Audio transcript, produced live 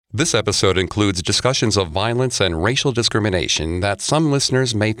This episode includes discussions of violence and racial discrimination that some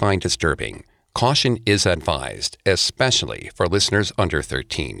listeners may find disturbing. Caution is advised, especially for listeners under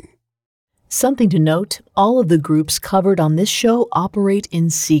 13. Something to note, all of the groups covered on this show operate in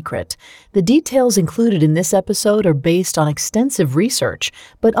secret. The details included in this episode are based on extensive research,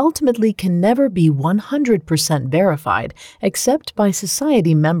 but ultimately can never be 100% verified, except by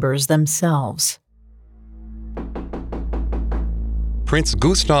society members themselves. Prince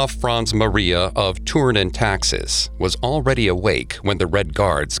Gustav Franz Maria of Thurn in Taxis was already awake when the Red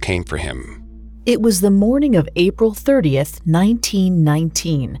Guards came for him. It was the morning of April 30th,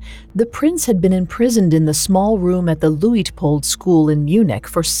 1919. The prince had been imprisoned in the small room at the Luitpold school in Munich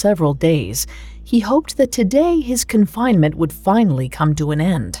for several days. He hoped that today his confinement would finally come to an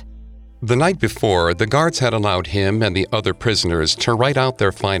end. The night before, the guards had allowed him and the other prisoners to write out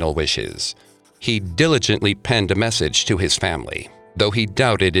their final wishes. He diligently penned a message to his family, though he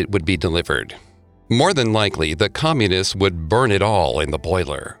doubted it would be delivered. More than likely, the communists would burn it all in the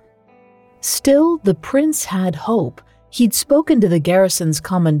boiler. Still, the prince had hope. He'd spoken to the garrison's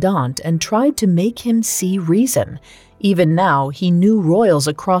commandant and tried to make him see reason. Even now, he knew royals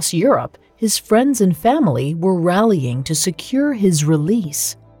across Europe, his friends and family, were rallying to secure his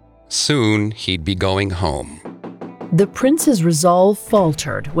release. Soon, he'd be going home. The prince's resolve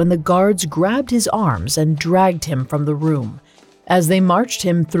faltered when the guards grabbed his arms and dragged him from the room. As they marched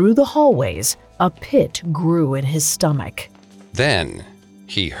him through the hallways, a pit grew in his stomach. Then,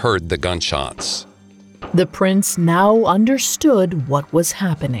 he heard the gunshots. The prince now understood what was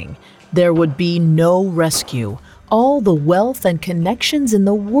happening. There would be no rescue. All the wealth and connections in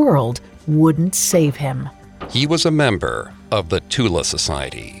the world wouldn't save him. He was a member of the Thule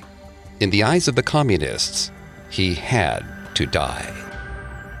Society. In the eyes of the communists, he had to die.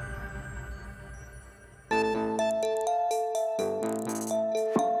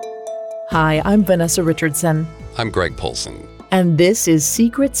 Hi, I'm Vanessa Richardson. I'm Greg Polson. And this is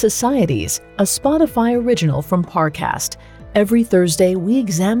Secret Societies, a Spotify original from Parcast. Every Thursday, we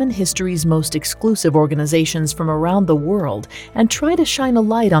examine history's most exclusive organizations from around the world and try to shine a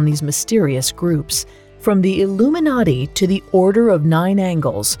light on these mysterious groups. From the Illuminati to the Order of Nine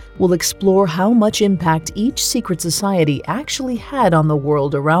Angles, we'll explore how much impact each secret society actually had on the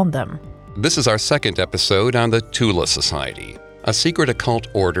world around them. This is our second episode on the Thule Society, a secret occult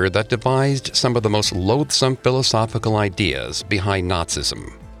order that devised some of the most loathsome philosophical ideas behind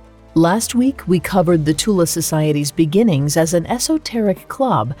Nazism. Last week, we covered the Thule Society's beginnings as an esoteric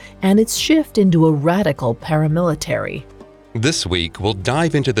club and its shift into a radical paramilitary. This week, we'll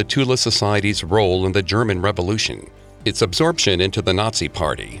dive into the Thule Society's role in the German Revolution, its absorption into the Nazi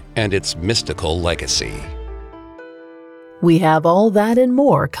Party, and its mystical legacy. We have all that and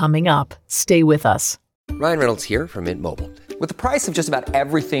more coming up. Stay with us. Ryan Reynolds here from Mint Mobile. With the price of just about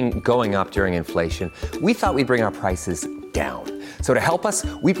everything going up during inflation, we thought we'd bring our prices down. So to help us,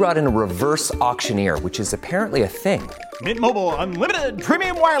 we brought in a reverse auctioneer, which is apparently a thing. Mint Mobile Unlimited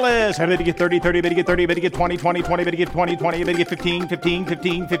Premium Wireless. How to get 30, 30, bit to get 30, bit to get 20, 20, 20, bit to get 20, 20, bit to get 15, 15,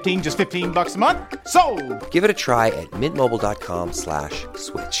 15, 15, just $15 a month? Sold! Give it a try at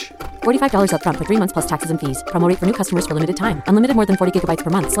mintmobile.com/switch. $45 up front for 3 months plus taxes and fees. Promo rate for new customers for limited time. Unlimited more than 40 gigabytes per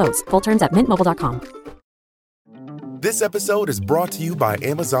month. Slows full terms at mintmobile.com. This episode is brought to you by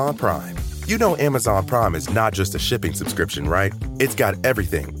Amazon Prime. You know Amazon Prime is not just a shipping subscription, right? It's got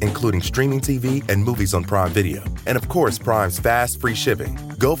everything, including streaming TV and movies on Prime Video. And of course, Prime's fast, free shipping.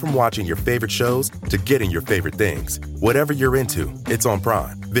 Go from watching your favorite shows to getting your favorite things. Whatever you're into, it's on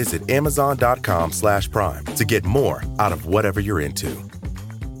Prime. Visit amazon.com/Prime to get more out of whatever you're into.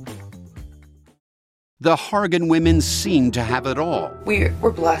 The Hargan women seemed to have it all. We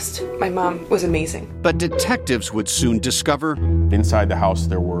were blessed. My mom was amazing. But detectives would soon discover Inside the house,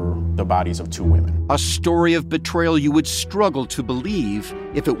 there were the bodies of 2 women. a story of betrayal you would struggle to believe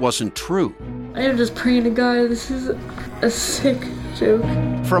if it wasn't true. I am just praying to God, this is a sick joke.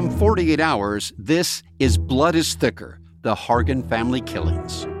 From 48 Hours, this is Blood is Thicker, the Hargan Family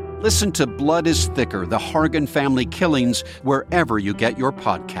Killings. Listen to Blood is Thicker, the Hargan Family Killings, wherever you get your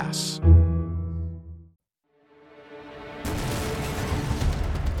podcasts.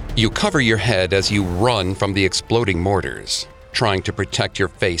 You cover your head as you run from the exploding mortars, trying to protect your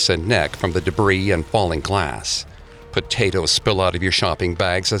face and neck from the debris and falling glass. Potatoes spill out of your shopping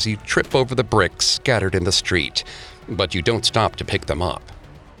bags as you trip over the bricks scattered in the street, but you don't stop to pick them up.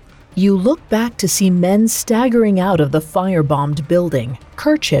 You look back to see men staggering out of the firebombed building,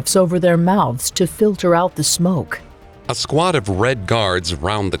 kerchiefs over their mouths to filter out the smoke. A squad of Red Guards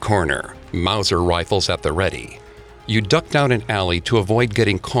round the corner, Mauser rifles at the ready. You duck down an alley to avoid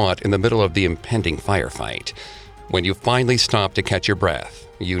getting caught in the middle of the impending firefight. When you finally stop to catch your breath,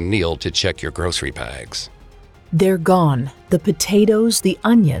 you kneel to check your grocery bags. They're gone. The potatoes, the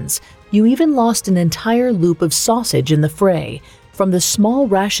onions. You even lost an entire loop of sausage in the fray. From the small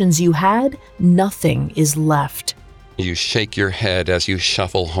rations you had, nothing is left. You shake your head as you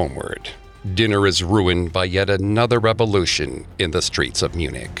shuffle homeward. Dinner is ruined by yet another revolution in the streets of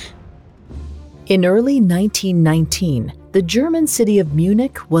Munich. In early 1919, the German city of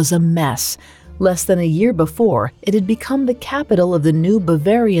Munich was a mess. Less than a year before, it had become the capital of the new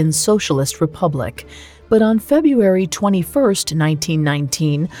Bavarian Socialist Republic. But on February 21,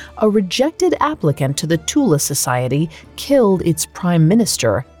 1919, a rejected applicant to the Thule Society killed its prime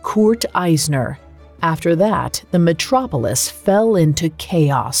minister, Kurt Eisner. After that, the metropolis fell into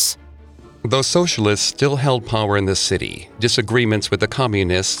chaos. Though socialists still held power in the city, disagreements with the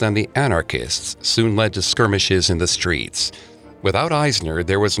communists and the anarchists soon led to skirmishes in the streets. Without Eisner,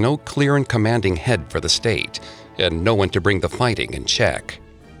 there was no clear and commanding head for the state, and no one to bring the fighting in check.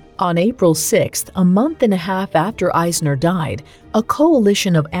 On April 6th, a month and a half after Eisner died, a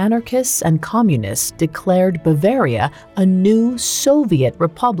coalition of anarchists and communists declared Bavaria a new Soviet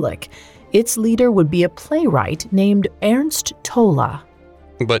republic. Its leader would be a playwright named Ernst Tolle.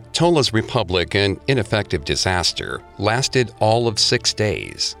 But Tolle's republic, an ineffective disaster, lasted all of 6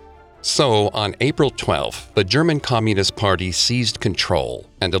 days. So, on April 12th, the German Communist Party seized control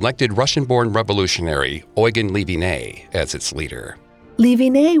and elected Russian-born revolutionary Eugen Leviné as its leader.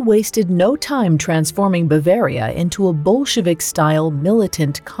 Leviné wasted no time transforming Bavaria into a Bolshevik-style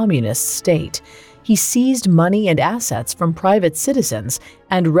militant communist state. He seized money and assets from private citizens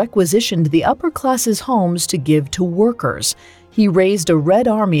and requisitioned the upper class's homes to give to workers. He raised a red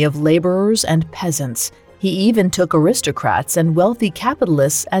army of laborers and peasants. He even took aristocrats and wealthy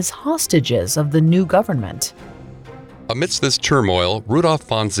capitalists as hostages of the new government. Amidst this turmoil, Rudolf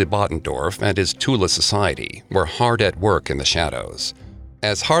von Sebottendorf and his Thule Society were hard at work in the shadows.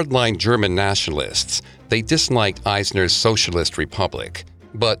 As hardline German nationalists, they disliked Eisner's Socialist Republic,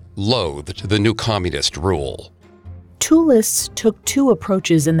 but loathed the new communist rule. Thulists took two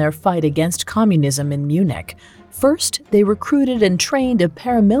approaches in their fight against communism in Munich. First, they recruited and trained a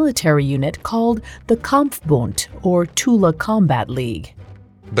paramilitary unit called the Kampfbund, or Thule Combat League.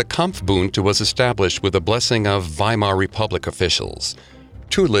 The Kampfbund was established with the blessing of Weimar Republic officials.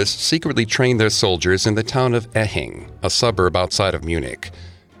 Thulists secretly trained their soldiers in the town of Eching, a suburb outside of Munich.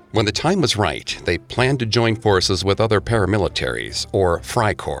 When the time was right, they planned to join forces with other paramilitaries, or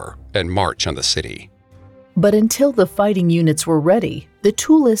Freikorps, and march on the city. But until the fighting units were ready, the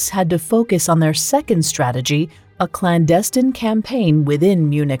Thulists had to focus on their second strategy, a clandestine campaign within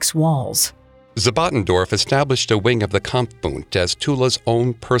Munich's walls. Sebottendorf established a wing of the Kampfbund as Thule's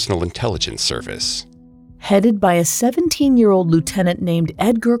own personal intelligence service. Headed by a 17-year-old lieutenant named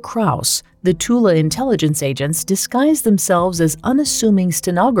Edgar Kraus, the Thule intelligence agents disguised themselves as unassuming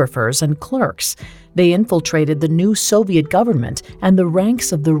stenographers and clerks. They infiltrated the new Soviet government and the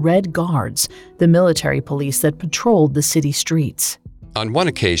ranks of the Red Guards, the military police that patrolled the city streets. On one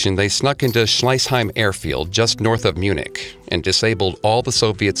occasion, they snuck into Schleißheim airfield just north of Munich and disabled all the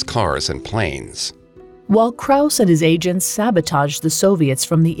Soviets' cars and planes. While Kraus and his agents sabotaged the Soviets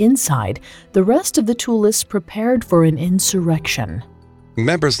from the inside, the rest of the Thulists prepared for an insurrection.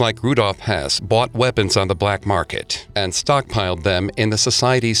 Members like Rudolf Hess bought weapons on the black market and stockpiled them in the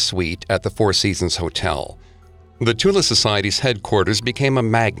Society's suite at the Four Seasons Hotel. The Thule Society's headquarters became a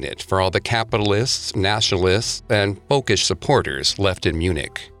magnet for all the capitalists, nationalists, and folkish supporters left in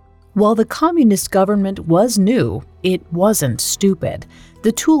Munich. While the communist government was new, it wasn't stupid.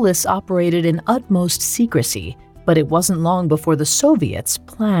 The Thulists operated in utmost secrecy, but it wasn't long before the Soviets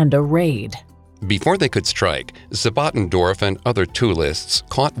planned a raid. Before they could strike, Sebottendorf and other Thulists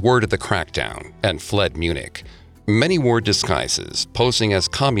caught word of the crackdown and fled Munich. Many wore disguises, posing as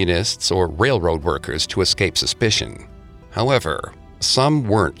communists or railroad workers to escape suspicion. However, some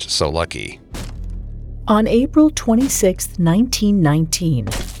weren't so lucky. On April 26, 1919,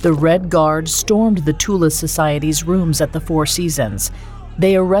 the Red Guard stormed the Thule Society's rooms at the Four Seasons.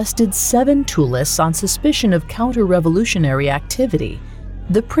 They arrested 7 Thulists on suspicion of counter-revolutionary activity.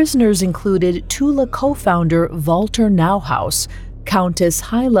 The prisoners included Thule co-founder Walter Neuhaus, Countess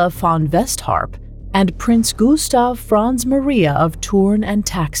Heila von Westharp, and Prince Gustav Franz Maria of Thurn and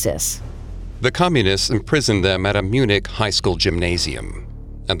Taxis. The communists imprisoned them at a Munich high school gymnasium.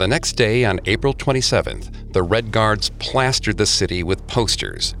 And the next day, on April 27th, the Red Guards plastered the city with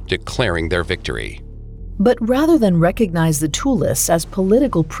posters declaring their victory. But rather than recognize the Thulists as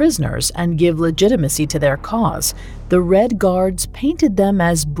political prisoners and give legitimacy to their cause, the Red Guards painted them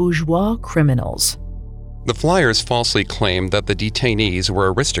as bourgeois criminals. The flyers falsely claimed that the detainees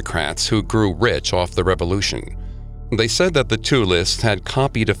were aristocrats who grew rich off the revolution. They said that the Thulists had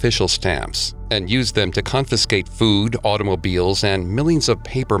copied official stamps and used them to confiscate food, automobiles, and millions of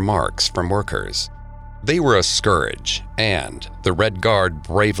paper marks from workers. They were a scourge, and the Red Guard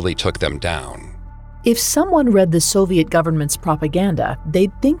bravely took them down. If someone read the Soviet government's propaganda,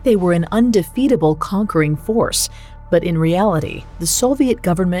 they'd think they were an undefeatable conquering force. But in reality, the Soviet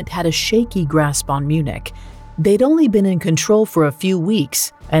government had a shaky grasp on Munich. They'd only been in control for a few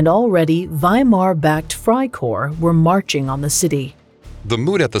weeks, and already Weimar-backed Freikorps were marching on the city. The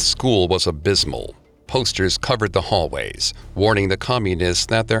mood at the school was abysmal. Posters covered the hallways, warning the communists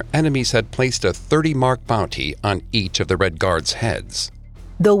that their enemies had placed a 30-mark bounty on each of the Red Guards' heads.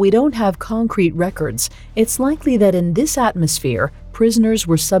 Though we don't have concrete records, it's likely that in this atmosphere, prisoners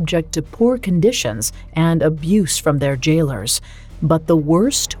were subject to poor conditions and abuse from their jailers. But the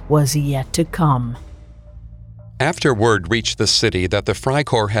worst was yet to come. After word reached the city that the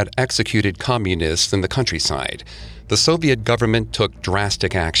Freikorps had executed communists in the countryside, the Soviet government took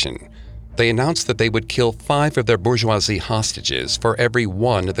drastic action. They announced that they would kill 5 of their bourgeoisie hostages for every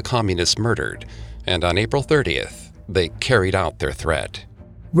one of the communists murdered, and on April 30th, they carried out their threat.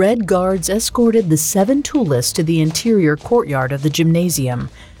 Red Guards escorted the 7 Thulists to the interior courtyard of the gymnasium.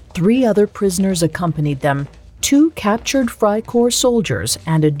 3 other prisoners accompanied them, 2 captured Freikorps soldiers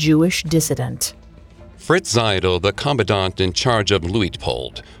and a Jewish dissident. Fritz Seidel, the commandant in charge of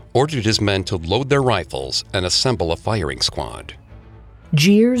Luitpold, ordered his men to load their rifles and assemble a firing squad.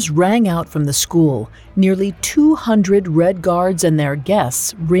 Jeers rang out from the school. Nearly 200 Red Guards and their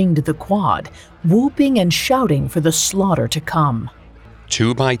guests ringed the quad, whooping and shouting for the slaughter to come.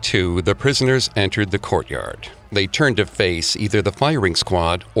 2 by 2, the prisoners entered the courtyard. They turned to face either the firing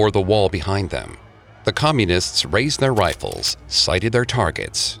squad or the wall behind them. The communists raised their rifles, sighted their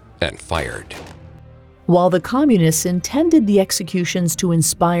targets, and fired. While the communists intended the executions to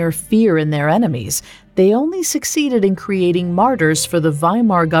inspire fear in their enemies, they only succeeded in creating martyrs for the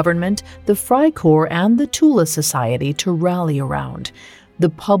Weimar government, the Freikorps, and the Thule Society to rally around. The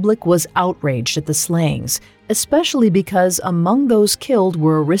public was outraged at the slayings, especially because among those killed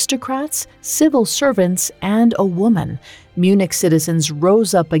were aristocrats, civil servants, and a woman. Munich citizens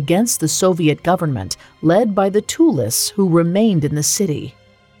rose up against the Soviet government, led by the Thulists who remained in the city.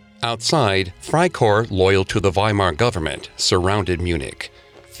 Outside, Freikorps, loyal to the Weimar government, surrounded Munich.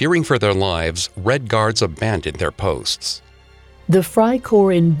 Fearing for their lives, Red Guards abandoned their posts. The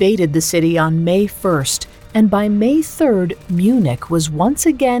Freikorps invaded the city on May 1st, and by May 3rd, Munich was once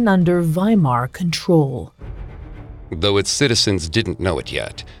again under Weimar control. Though its citizens didn't know it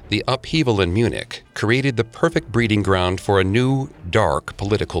yet, the upheaval in Munich created the perfect breeding ground for a new, dark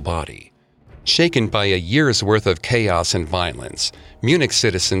political body. Shaken by a year's worth of chaos and violence, Munich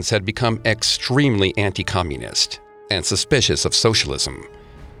citizens had become extremely anti-communist and suspicious of socialism.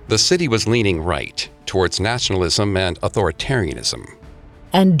 The city was leaning right, towards nationalism and authoritarianism.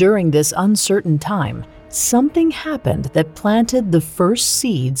 And during this uncertain time, something happened that planted the first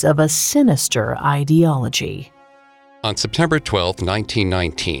seeds of a sinister ideology. On September 12,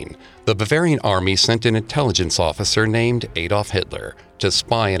 1919, the Bavarian army sent an intelligence officer named Adolph Hitler to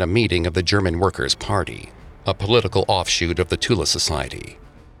spy in a meeting of the German Workers' Party, a political offshoot of the Thule Society.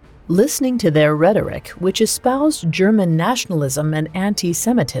 Listening to their rhetoric, which espoused German nationalism and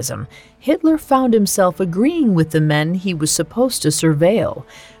anti-Semitism, Hitler found himself agreeing with the men he was supposed to surveil.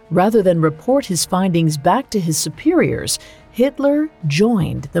 Rather than report his findings back to his superiors, Hitler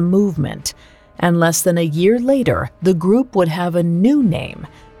joined the movement. And less than a year later, the group would have a new name,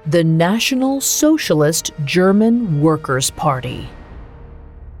 the National Socialist German Workers' Party.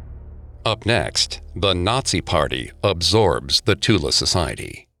 Up next, the Nazi Party absorbs the Thule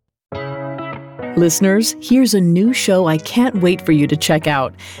Society. Listeners, here's a new show I can't wait for you to check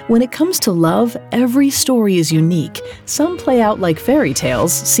out. When it comes to love, every story is unique. Some play out like fairy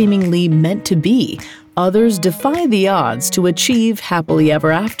tales, seemingly meant to be. Others defy the odds to achieve happily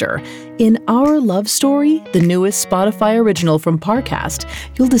ever after. In Our Love Story, the newest Spotify original from Parcast,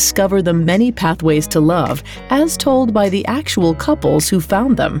 you'll discover the many pathways to love, as told by the actual couples who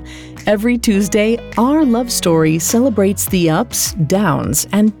found them. Every Tuesday, Our Love Story celebrates the ups, downs,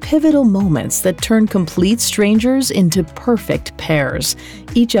 and pivotal moments that turn complete strangers into perfect pairs.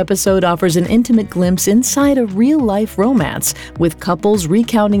 Each episode offers an intimate glimpse inside a real-life romance, with couples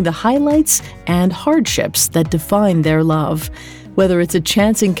recounting the highlights and hardships that define their love. Whether it's a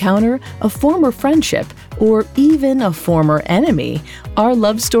chance encounter, a former friendship, or even a former enemy, Our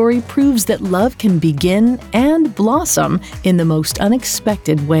Love Story proves that love can begin and blossom in the most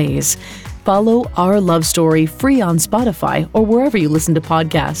unexpected ways. Follow Our Love Story free on Spotify or wherever you listen to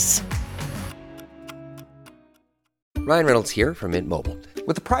podcasts. Ryan Reynolds here from Mint Mobile.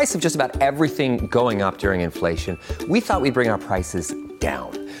 With the price of just about everything going up during inflation, we thought we'd bring our prices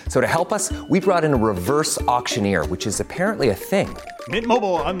down. So to help us, we brought in a reverse auctioneer, which is apparently a thing. Mint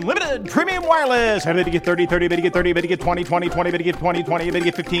Mobile Unlimited Premium Wireless. How to get 30, 30, bit to get 30, bit to get 20, 20, 20, bit to get 20, 20, bit to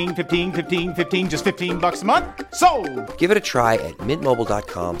get 15, 15, 15, 15, just $15 a month? Sold! Give it a try at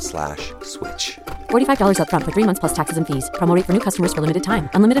mintmobile.com/switch. $45 up front for 3 months plus taxes and fees. Promo rate for new customers for limited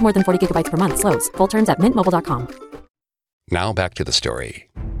time. Unlimited more than 40 gigabytes per month. Slows full terms at mintmobile.com. Now back to the story.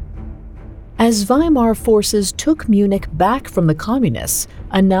 As Weimar forces took Munich back from the communists,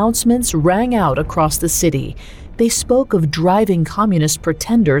 announcements rang out across the city. They spoke of driving communist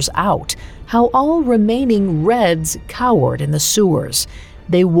pretenders out, how all remaining Reds cowered in the sewers.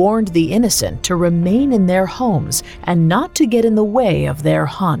 They warned the innocent to remain in their homes and not to get in the way of their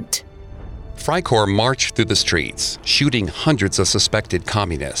hunt. Freikorps marched through the streets, shooting hundreds of suspected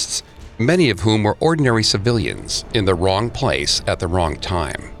communists, many of whom were ordinary civilians in the wrong place at the wrong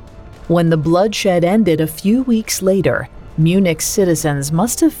time. When the bloodshed ended a few weeks later, Munich's citizens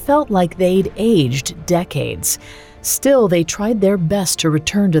must have felt like they'd aged decades. Still, they tried their best to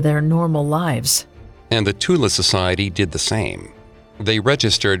return to their normal lives. And the Thule Society did the same. They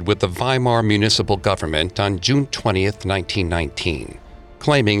registered with the Weimar municipal government on June 20th, 1919,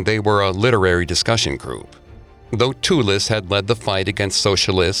 claiming they were a literary discussion group. Though Thulists had led the fight against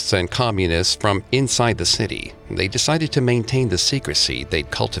socialists and communists from inside the city, they decided to maintain the secrecy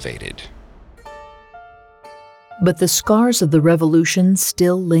they'd cultivated. But the scars of the revolution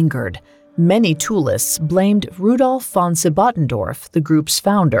still lingered. Many Thulists blamed Rudolf von Sebottendorf, the group's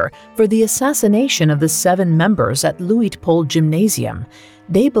founder, for the assassination of the 7 members at Luitpold Gymnasium.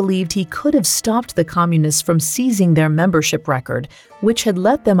 They believed he could have stopped the communists from seizing their membership record, which had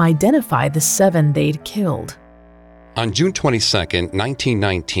let them identify the 7 they'd killed. On June 22,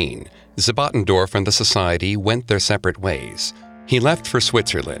 1919, Sebottendorf and the Society went their separate ways. He left for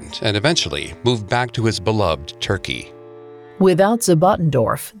Switzerland and eventually moved back to his beloved Turkey. Without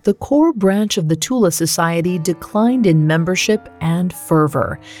Sebottendorf, the core branch of the Thule Society declined in membership and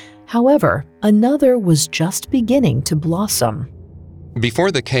fervor. However, another was just beginning to blossom. Before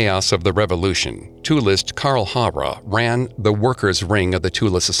the chaos of the revolution, Thulist Karl Haare ran the Workers' Ring of the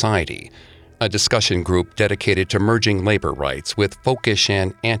Thule Society, a discussion group dedicated to merging labor rights with folkish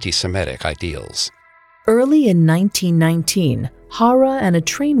and anti-Semitic ideals. Early in 1919, Haare and a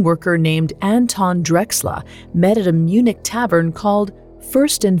train worker named Anton Drexler met at a Munich tavern called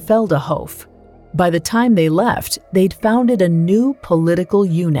Fürstenfelderhof. By the time they left, they'd founded a new political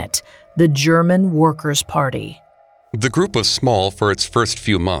unit, the German Workers' Party. The group was small for its first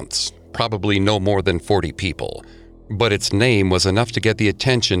few months, probably no more than 40 people, but its name was enough to get the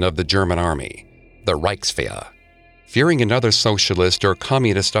attention of the German army, the Reichswehr. Fearing another socialist or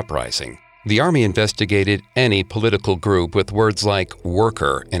communist uprising, the army investigated any political group with words like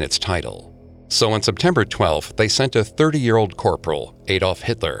worker in its title. So on September 12th, they sent a 30-year-old corporal, Adolph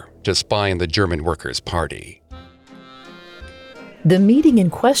Hitler, to spy on the German Workers' Party. The meeting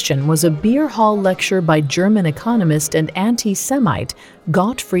in question was a beer hall lecture by German economist and anti-Semite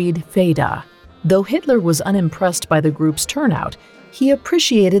Gottfried Feder. Though Hitler was unimpressed by the group's turnout, he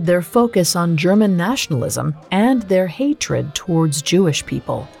appreciated their focus on German nationalism and their hatred towards Jewish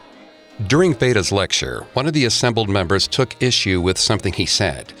people. During Feder's lecture, one of the assembled members took issue with something he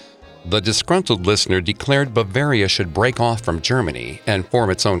said. The disgruntled listener declared Bavaria should break off from Germany and form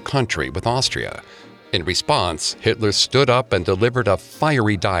its own country with Austria. In response, Hitler stood up and delivered a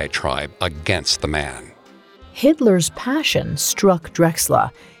fiery diatribe against the man. Hitler's passion struck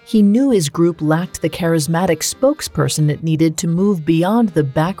Drexler. He knew his group lacked the charismatic spokesperson it needed to move beyond the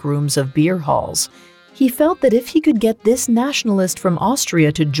back rooms of beer halls. He felt that if he could get this nationalist from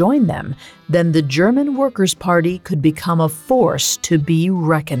Austria to join them, then the German Workers' Party could become a force to be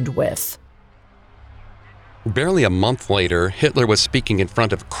reckoned with. Barely a month later, Hitler was speaking in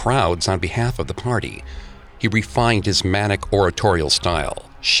front of crowds on behalf of the party. He refined his manic oratorial style,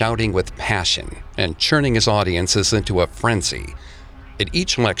 shouting with passion and churning his audiences into a frenzy. At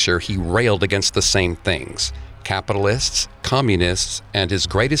each lecture, he railed against the same things: capitalists, communists, and his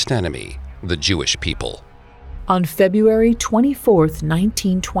greatest enemy, the Jewish people. On February 24,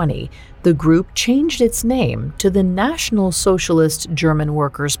 1920, the group changed its name to the National Socialist German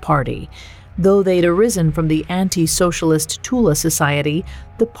Workers' Party. Though they'd arisen from the anti-socialist Thule Society,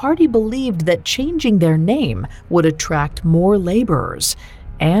 the party believed that changing their name would attract more laborers.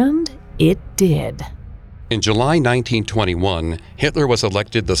 And it did. In July 1921, Hitler was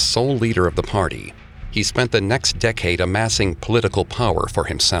elected the sole leader of the party. He spent the next decade amassing political power for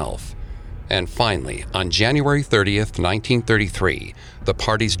himself. And finally, on January 30th, 1933, the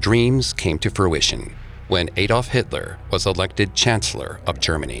party's dreams came to fruition. when Adolf Hitler was elected Chancellor of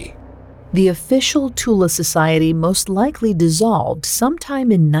Germany. The official Thule Society most likely dissolved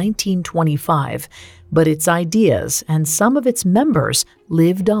sometime in 1925, but its ideas and some of its members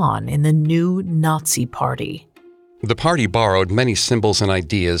lived on in the new Nazi Party. The party borrowed many symbols and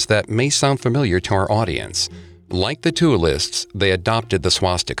ideas that may sound familiar to our audience. Like the Thulists, they adopted the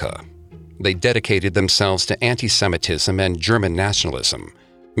swastika. They dedicated themselves to anti-Semitism and German nationalism.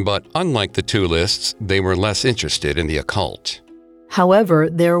 But unlike the Thulists, they were less interested in the occult. However,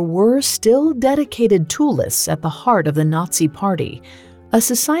 there were still dedicated Thulists at the heart of the Nazi Party. A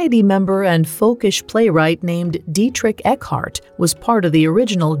society member and folkish playwright named Dietrich Eckart was part of the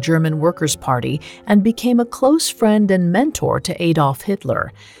original German Workers' Party and became a close friend and mentor to Adolf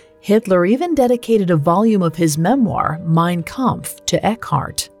Hitler. Hitler even dedicated a volume of his memoir, Mein Kampf, to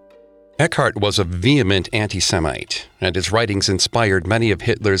Eckart. Eckart was a vehement anti-Semite, and his writings inspired many of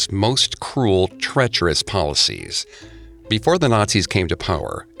Hitler's most cruel, treacherous policies. Before the Nazis came to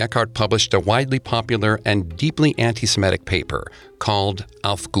power, Eckart published a widely popular and deeply anti-Semitic paper called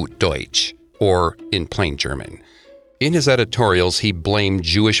Auf gut Deutsch, or in plain German. In his editorials, he blamed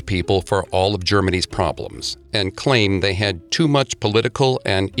Jewish people for all of Germany's problems and claimed they had too much political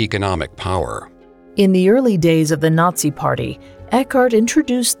and economic power. In the early days of the Nazi Party, Eckart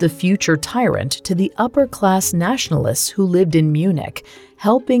introduced the future tyrant to the upper-class nationalists who lived in Munich,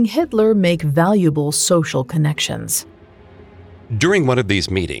 helping Hitler make valuable social connections. During one of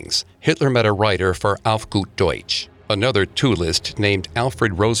these meetings, Hitler met a writer for Auf gut Deutsch, another Thulist named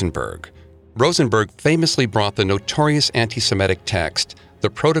Alfred Rosenberg. Rosenberg famously brought the notorious anti-Semitic text, The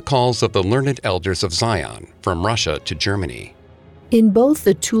Protocols of the Learned Elders of Zion, from Russia to Germany. In both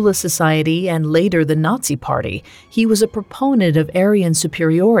the Thule Society and later the Nazi Party, he was a proponent of Aryan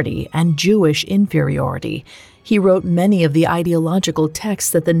superiority and Jewish inferiority. He wrote many of the ideological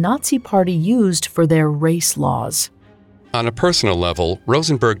texts that the Nazi Party used for their race laws. On a personal level,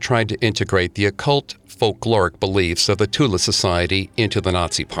 Rosenberg tried to integrate the occult, folkloric beliefs of the Thule Society into the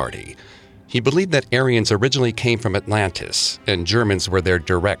Nazi Party. He believed that Aryans originally came from Atlantis, and Germans were their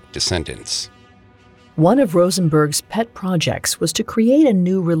direct descendants. One of Rosenberg's pet projects was to create a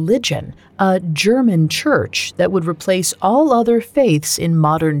new religion, a German church that would replace all other faiths in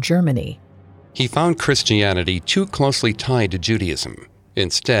modern Germany. He found Christianity too closely tied to Judaism.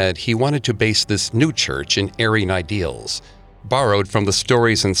 Instead, he wanted to base this new church in Aryan ideals, borrowed from the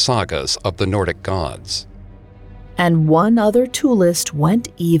stories and sagas of the Nordic gods. And one other Thulist went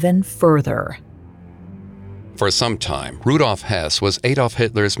even further. For some time, Rudolf Hess was Adolf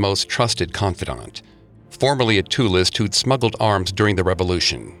Hitler's most trusted confidant. Formerly a Thulist who'd smuggled arms during the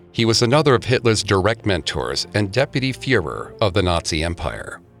revolution, he was another of Hitler's direct mentors and deputy Führer of the Nazi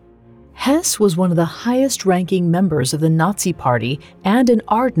Empire. Hess was one of the highest-ranking members of the Nazi Party and an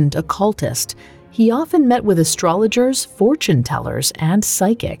ardent occultist. He often met with astrologers, fortune-tellers, and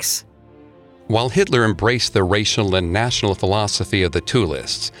psychics. While Hitler embraced the racial and national philosophy of the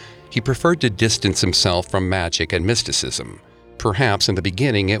Thulists, he preferred to distance himself from magic and mysticism. Perhaps in the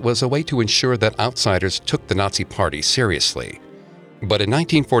beginning it was a way to ensure that outsiders took the Nazi Party seriously. But in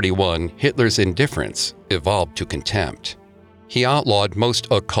 1941, Hitler's indifference evolved to contempt. He outlawed most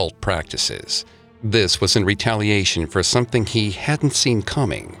occult practices. This was in retaliation for something he hadn't seen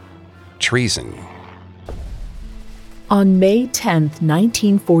coming: treason. On May 10,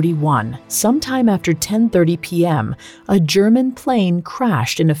 1941, sometime after 10:30 p.m., a German plane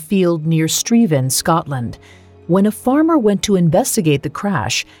crashed in a field near Stryven, Scotland. When a farmer went to investigate the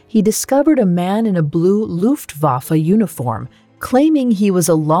crash, he discovered a man in a blue Luftwaffe uniform, claiming he was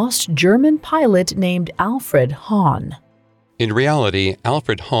a lost German pilot named Alfred Hahn. In reality,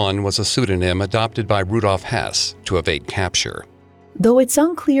 Alfred Hahn was a pseudonym adopted by Rudolf Hess to evade capture. Though it's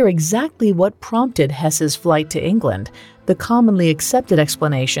unclear exactly what prompted Hess's flight to England, the commonly accepted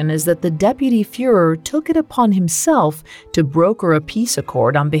explanation is that the deputy Führer took it upon himself to broker a peace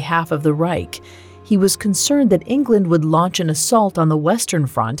accord on behalf of the Reich. He was concerned that England would launch an assault on the Western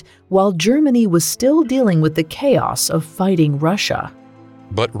Front while Germany was still dealing with the chaos of fighting Russia.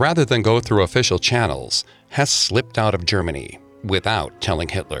 But rather than go through official channels, Hess slipped out of Germany without telling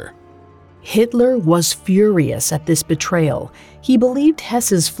Hitler. Hitler was furious at this betrayal. He believed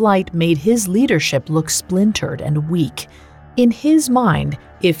Hess's flight made his leadership look splintered and weak. In his mind,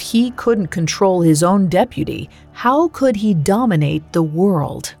 if he couldn't control his own deputy, how could he dominate the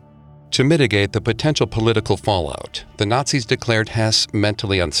world? To mitigate the potential political fallout, the Nazis declared Hess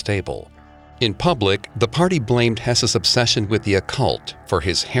mentally unstable. In public, the party blamed Hess's obsession with the occult for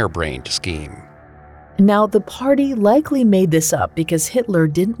his harebrained scheme. Now, the party likely made this up because Hitler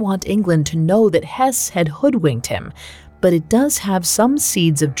didn't want England to know that Hess had hoodwinked him, but it does have some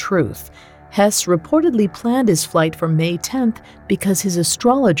seeds of truth. Hess reportedly planned his flight for May 10th because his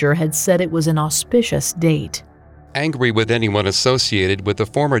astrologer had said it was an auspicious date. Angry with anyone associated with the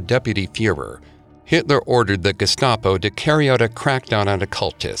former deputy Führer, Hitler ordered the Gestapo to carry out a crackdown on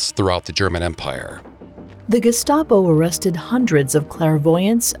occultists throughout the German Empire. The Gestapo arrested hundreds of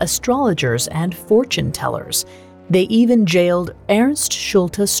clairvoyants, astrologers, and fortune tellers. They even jailed Ernst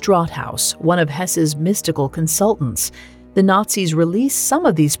Schulte Strothaus, one of Hess's mystical consultants. The Nazis released some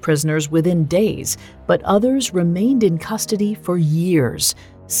of these prisoners within days, but others remained in custody for years,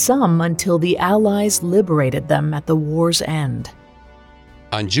 some until the Allies liberated them at the war's end.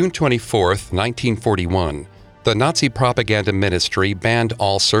 On June 24, 1941, the Nazi propaganda ministry banned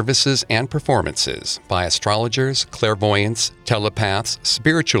all services and performances by astrologers, clairvoyants, telepaths,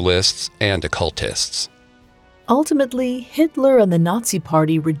 spiritualists, and occultists. Ultimately, Hitler and the Nazi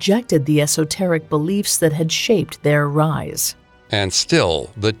Party rejected the esoteric beliefs that had shaped their rise. And still,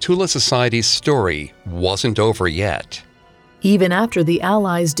 the Thule Society's story wasn't over yet. Even after the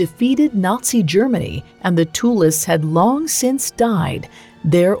Allies defeated Nazi Germany and the Thulists had long since died,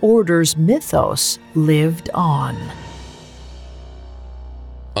 their order's mythos lived on.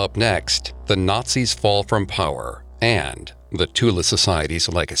 Up next, the Nazis fall from power and the Thule Society's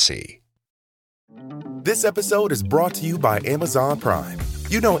legacy. This episode is brought to you by Amazon Prime.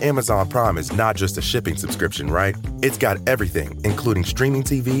 You know Amazon Prime is not just a shipping subscription, right? It's got everything, including streaming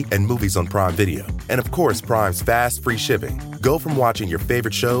TV and movies on Prime Video. And of course, Prime's fast, free shipping. Go from watching your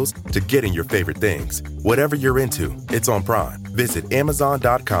favorite shows to getting your favorite things. Whatever you're into, it's on Prime. Visit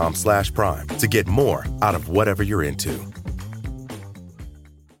Amazon.com/Prime to get more out of whatever you're into.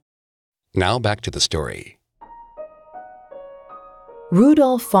 Now back to the story.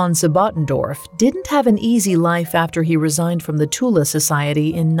 Rudolf von Sebottendorf didn't have an easy life after he resigned from the Thule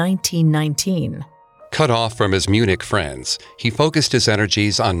Society in 1919. Cut off from his Munich friends, he focused his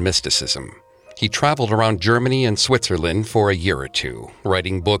energies on mysticism. He traveled around Germany and Switzerland for a year or two,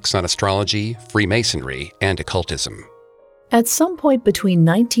 writing books on astrology, Freemasonry, and occultism. At some point between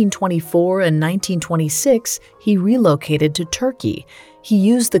 1924 and 1926, he relocated to Turkey. He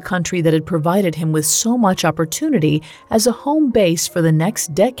used the country that had provided him with so much opportunity as a home base for the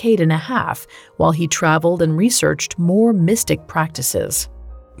next decade and a half, while he traveled and researched more mystic practices.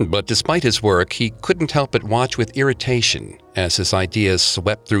 But despite his work, he couldn't help but watch with irritation as his ideas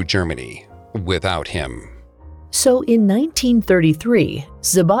swept through Germany without him. So in 1933,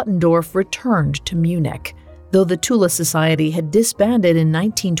 Sebottendorf returned to Munich. Though the Thule Society had disbanded in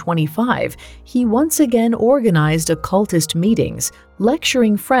 1925, he once again organized occultist meetings,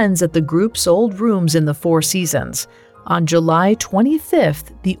 lecturing friends at the group's old rooms in the Four Seasons. On July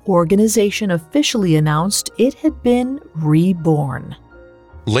 25th, the organization officially announced it had been reborn.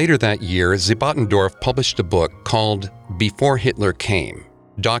 Later that year, Sebottendorf published a book called Before Hitler Came,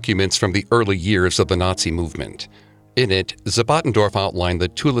 Documents from the Early Years of the Nazi Movement. In it, Sebottendorf outlined the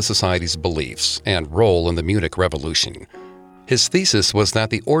Thule Society's beliefs and role in the Munich Revolution. His thesis was that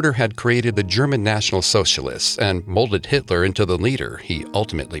the order had created the German National Socialists and molded Hitler into the leader he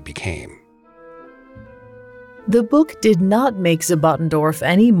ultimately became. The book did not make Sebottendorf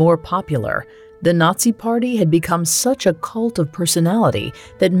any more popular. The Nazi Party had become such a cult of personality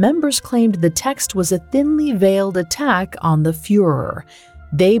that members claimed the text was a thinly veiled attack on the Führer.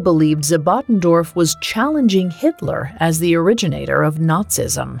 They believed Sebottendorf was challenging Hitler as the originator of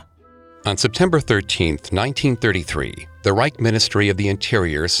Nazism. On September 13, 1933, the Reich Ministry of the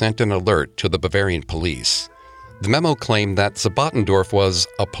Interior sent an alert to the Bavarian police. The memo claimed that Sebottendorf was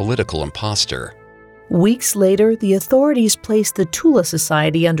a political imposter. Weeks later, the authorities placed the Thule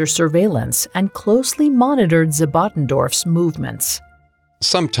Society under surveillance and closely monitored Sebottendorf's movements.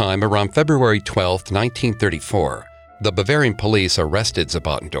 Sometime around February 12, 1934, the Bavarian police arrested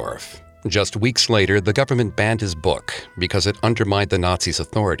Sebottendorf. Just weeks later, the government banned his book because it undermined the Nazis'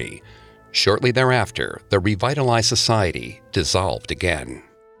 authority. Shortly thereafter, the revitalized society dissolved again.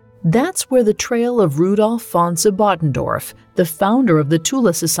 That's where the trail of Rudolf von Sebottendorf, the founder of the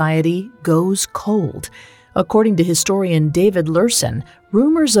Thule Society, goes cold. According to historian David Lurson,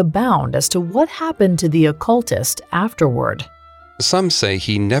 rumors abound as to what happened to the occultist afterward. Some say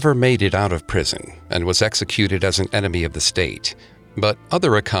he never made it out of prison and was executed as an enemy of the state, but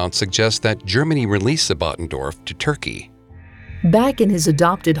other accounts suggest that Germany released Sebottendorf to Turkey. Back in his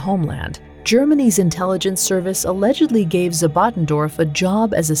adopted homeland, Germany's intelligence service allegedly gave Sebottendorf a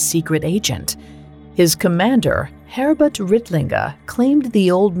job as a secret agent. His commander, Herbert Rittlinger, claimed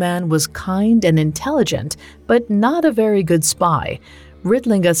the old man was kind and intelligent, but not a very good spy.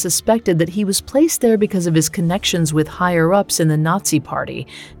 Rittlinger suspected that he was placed there because of his connections with higher-ups in the Nazi Party,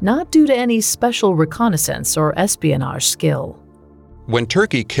 not due to any special reconnaissance or espionage skill. When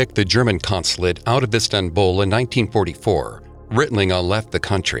Turkey kicked the German consulate out of Istanbul in 1944, Rittlinger left the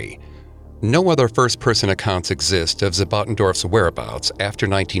country. No other first-person accounts exist of Zybatendorf's whereabouts after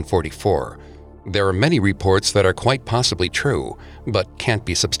 1944. There are many reports that are quite possibly true, but can't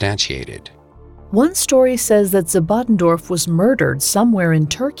be substantiated. One story says that Zybatendorf was murdered somewhere in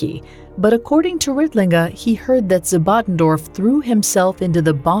Turkey, but according to Rittlinger, he heard that Zybatendorf threw himself into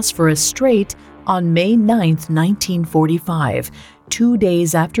the Bosphorus Strait on May 9, 1945, 2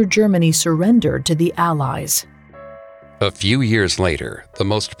 days after Germany surrendered to the Allies. A few years later, the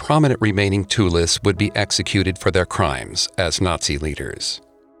most prominent remaining Thulists would be executed for their crimes as Nazi leaders.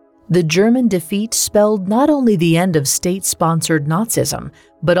 The German defeat spelled not only the end of state-sponsored Nazism,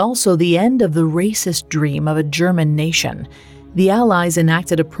 but also the end of the racist dream of a German nation. The Allies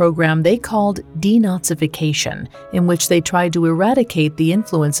enacted a program they called denazification, in which they tried to eradicate the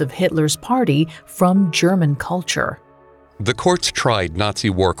influence of Hitler's party from German culture. The courts tried Nazi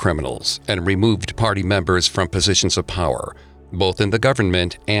war criminals and removed party members from positions of power, both in the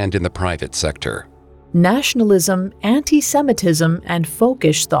government and in the private sector. Nationalism, anti-Semitism, and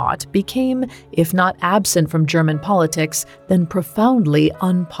folkish thought became, if not absent from German politics, then profoundly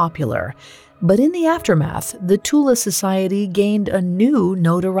unpopular. But in the aftermath, the Thule Society gained a new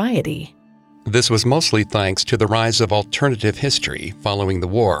notoriety. This was mostly thanks to the rise of alternative history following the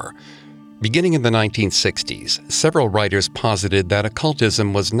war. Beginning in the 1960s, several writers posited that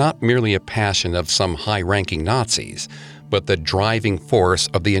occultism was not merely a passion of some high-ranking Nazis, but the driving force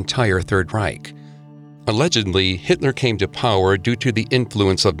of the entire Third Reich. Allegedly, Hitler came to power due to the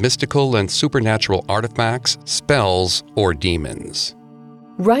influence of mystical and supernatural artifacts, spells, or demons.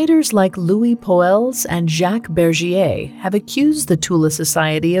 Writers like Louis Poels and Jacques Bergier have accused the Thule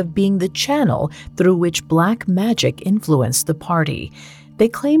Society of being the channel through which black magic influenced the party. They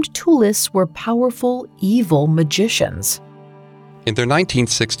claimed Thulists were powerful, evil magicians. In their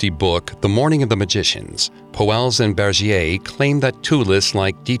 1960 book, The Morning of the Magicians, Poels and Bergier claimed that Thulists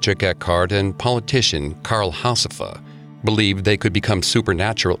like Dietrich Eckart and politician Karl Haushofer believed they could become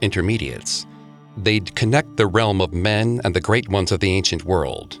supernatural intermediates. They'd connect the realm of men and the great ones of the ancient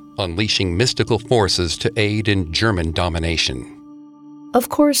world, unleashing mystical forces to aid in German domination. Of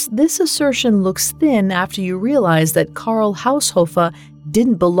course, this assertion looks thin after you realize that Karl Haushofer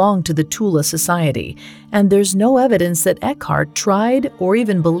didn't belong to the Thule Society, and there's no evidence that Eckhart tried or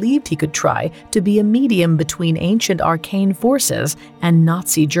even believed he could try to be a medium between ancient arcane forces and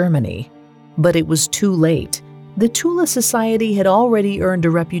Nazi Germany. But it was too late. The Thule Society had already earned a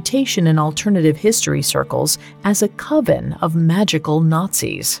reputation in alternative history circles as a coven of magical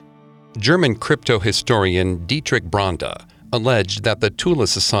Nazis. German crypto-historian Dietrich Branda alleged that the Thule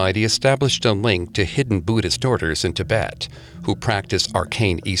Society established a link to hidden Buddhist orders in Tibet, who practiced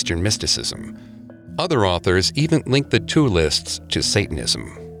arcane Eastern mysticism. Other authors even linked the Thulists to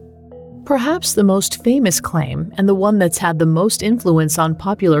Satanism. Perhaps the most famous claim, and the one that's had the most influence on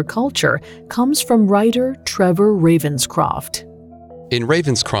popular culture, comes from writer Trevor Ravenscroft. In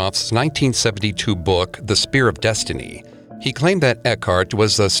Ravenscroft's 1972 book, The Spear of Destiny, he claimed that Eckhart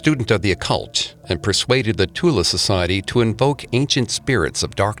was a student of the occult and persuaded the Thule Society to invoke ancient spirits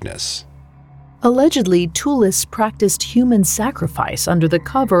of darkness. Allegedly, Thulists practiced human sacrifice under the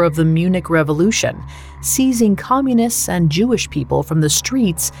cover of the Munich Revolution, seizing communists and Jewish people from the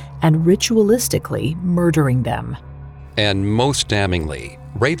streets and ritualistically murdering them. And most damningly,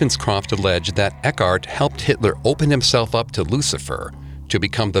 Ravenscroft alleged that Eckhart helped Hitler open himself up to Lucifer to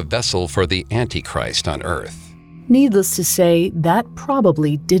become the vessel for the Antichrist on Earth. Needless to say, that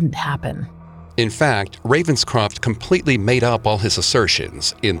probably didn't happen. In fact, Ravenscroft completely made up all his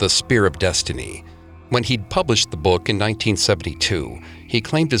assertions in The Spear of Destiny. When he'd published the book in 1972, he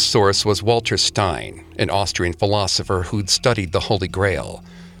claimed his source was Walter Stein, an Austrian philosopher who'd studied the Holy Grail.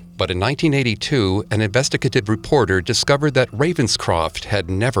 But in 1982, an investigative reporter discovered that Ravenscroft had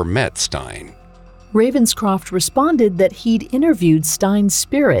never met Stein. Ravenscroft responded that he'd interviewed Stein's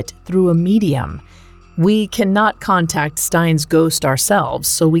spirit through a medium. We cannot contact Stein's ghost ourselves,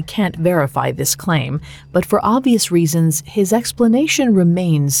 so we can't verify this claim, but for obvious reasons, his explanation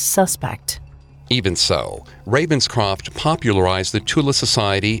remains suspect. Even so, Ravenscroft popularized the Thule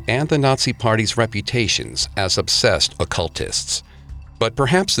Society and the Nazi Party's reputations as obsessed occultists. But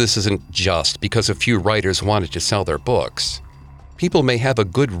perhaps this isn't just because a few writers wanted to sell their books. People may have a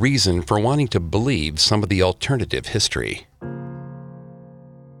good reason for wanting to believe some of the alternative history.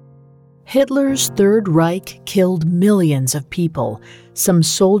 Hitler's Third Reich killed millions of people, some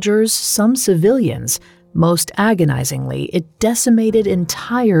soldiers, some civilians, Most agonizingly, it decimated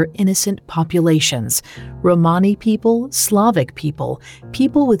entire innocent populations: Romani people, Slavic people,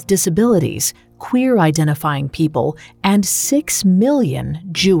 people with disabilities, queer-identifying people, and 6 million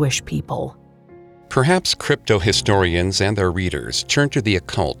Jewish people. Perhaps crypto-historians and their readers turn to the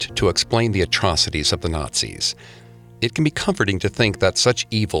occult to explain the atrocities of the Nazis. It can be comforting to think that such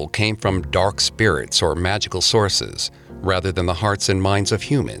evil came from dark spirits or magical sources, rather than the hearts and minds of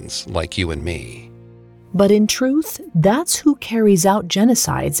humans like you and me. But in truth, that's who carries out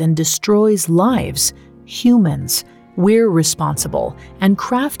genocides and destroys lives: humans. We're responsible, and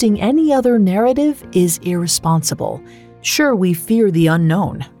crafting any other narrative is irresponsible. Sure, we fear the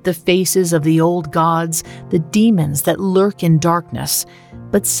unknown, the faces of the old gods, the demons that lurk in darkness.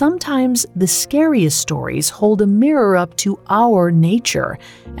 But sometimes the scariest stories hold a mirror up to our nature,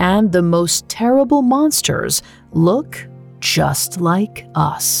 and the most terrible monsters look just like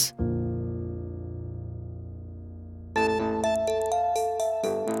us.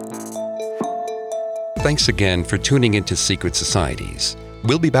 Thanks again for tuning into Secret Societies.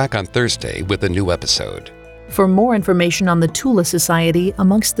 We'll be back on Thursday with a new episode. For more information on the Thule Society,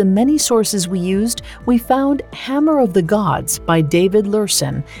 amongst the many sources we used, we found Hammer of the Gods by David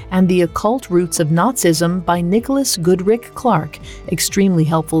Lerson and The Occult Roots of Nazism by Nicholas Goodrick Clark, extremely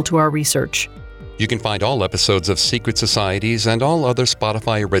helpful to our research. You can find all episodes of Secret Societies and all other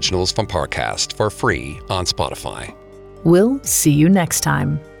Spotify originals from Parcast for free on Spotify. We'll see you next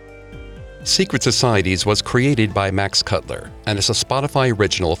time. Secret Societies was created by Max Cutler and is a Spotify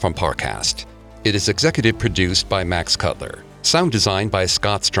original from Parcast. It is executive produced by Max Cutler, sound designed by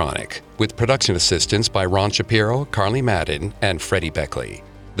Scott Stronach, with production assistance by Ron Shapiro, Carly Madden, and Freddie Beckley.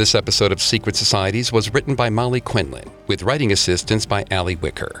 This episode of Secret Societies was written by Molly Quinlan, with writing assistance by Allie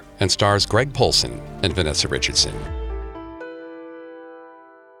Wicker, and stars Greg Polson and Vanessa Richardson.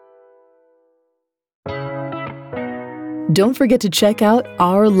 Don't forget to check out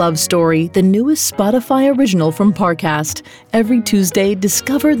Our Love Story, the newest Spotify original from Parcast. Every Tuesday,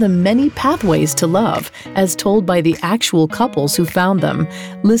 discover the many pathways to love, as told by the actual couples who found them.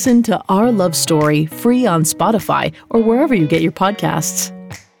 Listen to Our Love Story free on Spotify or wherever you get your podcasts.